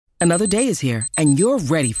Another day is here, and you're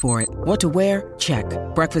ready for it. What to wear? Check.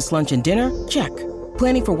 Breakfast, lunch, and dinner? Check.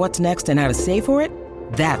 Planning for what's next and how to save for it?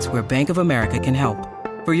 That's where Bank of America can help.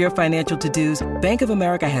 For your financial to-dos, Bank of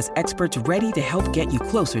America has experts ready to help get you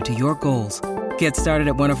closer to your goals. Get started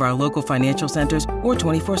at one of our local financial centers or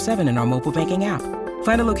 24/7 in our mobile banking app.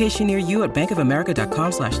 Find a location near you at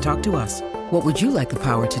bankofamerica.com/talktous. What would you like the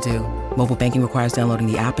power to do? Mobile banking requires downloading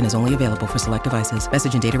the app and is only available for select devices.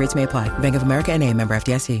 Message and data rates may apply. Bank of America N.A., member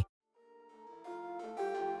FDIC.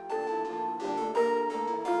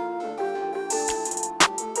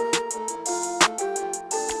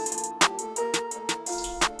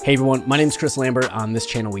 Hey everyone, my name is Chris Lambert. On this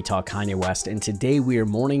channel, we talk Kanye West, and today we are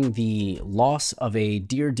mourning the loss of a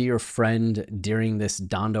dear friend during this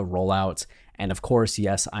Donda rollout. And of course,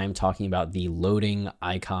 yes, I am talking about the loading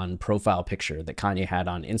icon profile picture that Kanye had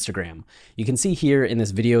on Instagram. You can see here in this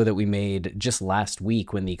video that we made just last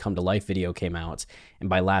week when the Come to Life video came out. And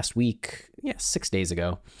by last week, 6 days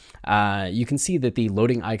ago, you can see that the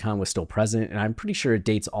loading icon was still present. And I'm pretty sure it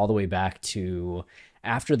dates all the way back to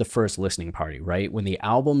after the first listening party, right? When the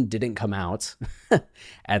album didn't come out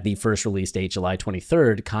at the first release date, July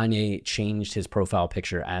 23rd, Kanye changed his profile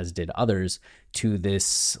picture, as did others, to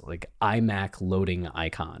this like iMac loading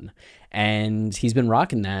icon. And he's been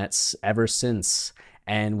rocking that ever since.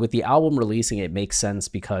 And with the album releasing, it makes sense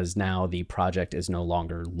because now the project is no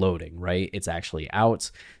longer loading, right? It's actually out.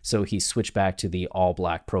 So he switched back to the all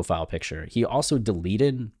black profile picture. He also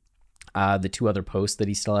deleted the two other posts that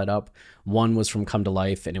he still had up. One was from Come to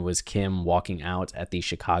Life, and it was Kim walking out at the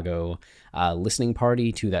Chicago listening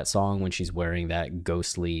party to that song when she's wearing that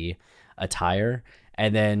ghostly attire.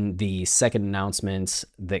 And then the second announcement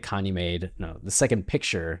that Kanye made, the second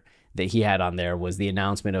picture that he had on there was the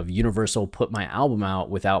announcement of Universal put my album out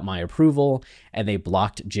without my approval, and they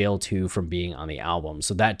blocked Jail 2 from being on the album.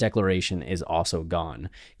 So that declaration is also gone.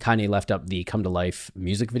 Kanye left up the Come to Life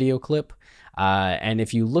music video clip. And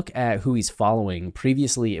if you look at who he's following,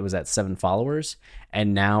 previously it was at 7 followers,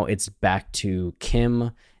 and now it's back to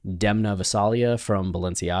Kim, Demna Vasalia from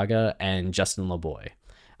Balenciaga, and Justin LaBoy.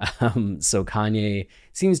 So Kanye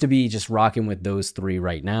seems to be just rocking with those three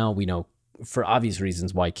right now. We know for obvious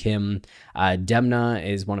reasons why Kim. Demna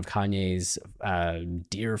is one of Kanye's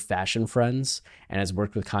dear fashion friends and has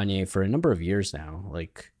worked with Kanye for a number of years now,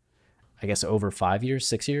 like I guess over 5 years,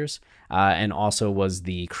 6 years, and also was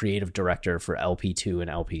the creative director for LP2 and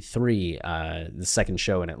LP3, the second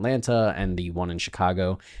show in Atlanta and the one in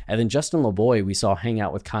Chicago. And then Justin LaBoy, we saw hang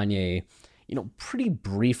out with Kanye, pretty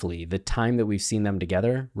briefly, the time that we've seen them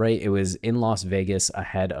together, right? It was in Las Vegas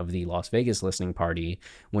ahead of the Las Vegas listening party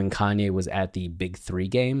when Kanye was at the Big 3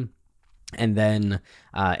 game, and then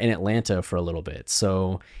in Atlanta for a little bit.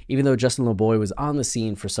 So even though Justin LaBoy was on the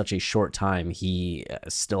scene for such a short time, he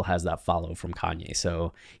still has that follow from Kanye.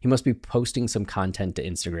 So he must be posting some content to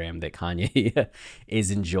Instagram that Kanye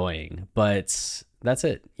is enjoying. But that's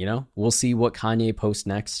it. We'll see what Kanye posts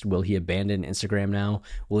next. Will he abandon Instagram now?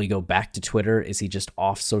 Will he go back to Twitter? Is he just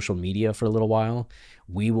off social media for a little while?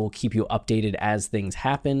 We will keep you updated as things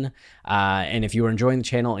happen. And if you are enjoying the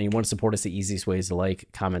channel and you want to support us, the easiest way is to like,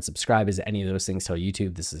 comment, subscribe. As any of those things tell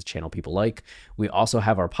YouTube, this is a channel people like. We also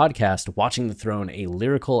have our podcast, Watching the Throne, a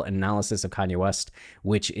lyrical analysis of Kanye West,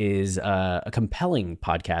 which is a compelling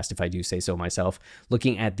podcast, if I do say so myself,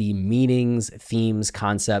 looking at the meanings, themes,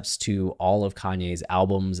 concepts to all of Kanye's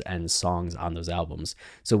albums and songs on those albums.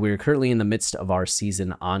 So we're currently in the midst of our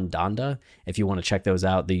season on Donda. If you want to check those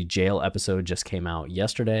out, the Jail episode just came out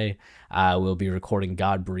yesterday. We'll be recording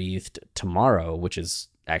God Breathed tomorrow, which is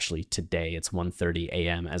actually today. It's 1:30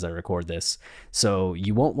 a.m. as I record this. So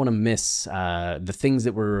you won't want to miss the things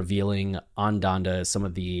that we're revealing on Donda, some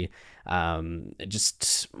of the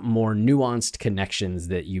just more nuanced connections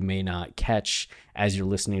that you may not catch as you're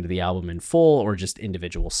listening to the album in full or just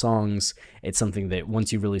individual songs. It's something that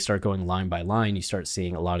once you really start going line by line, you start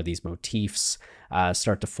seeing a lot of these motifs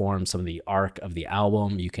start to form some of the arc of the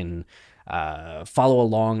album. You can follow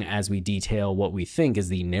along as we detail what we think is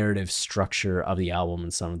the narrative structure of the album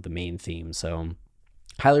and some of the main themes. So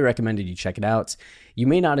highly recommended you check it out. You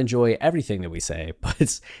may not enjoy everything that we say,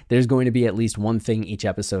 but there's going to be at least one thing each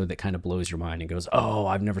episode that kind of blows your mind and goes, oh,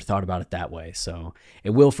 I've never thought about it that way. So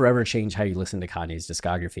it will forever change how you listen to Kanye's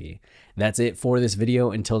discography. That's it for this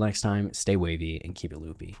video. Until next time, stay wavy and keep it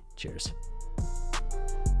loopy. Cheers.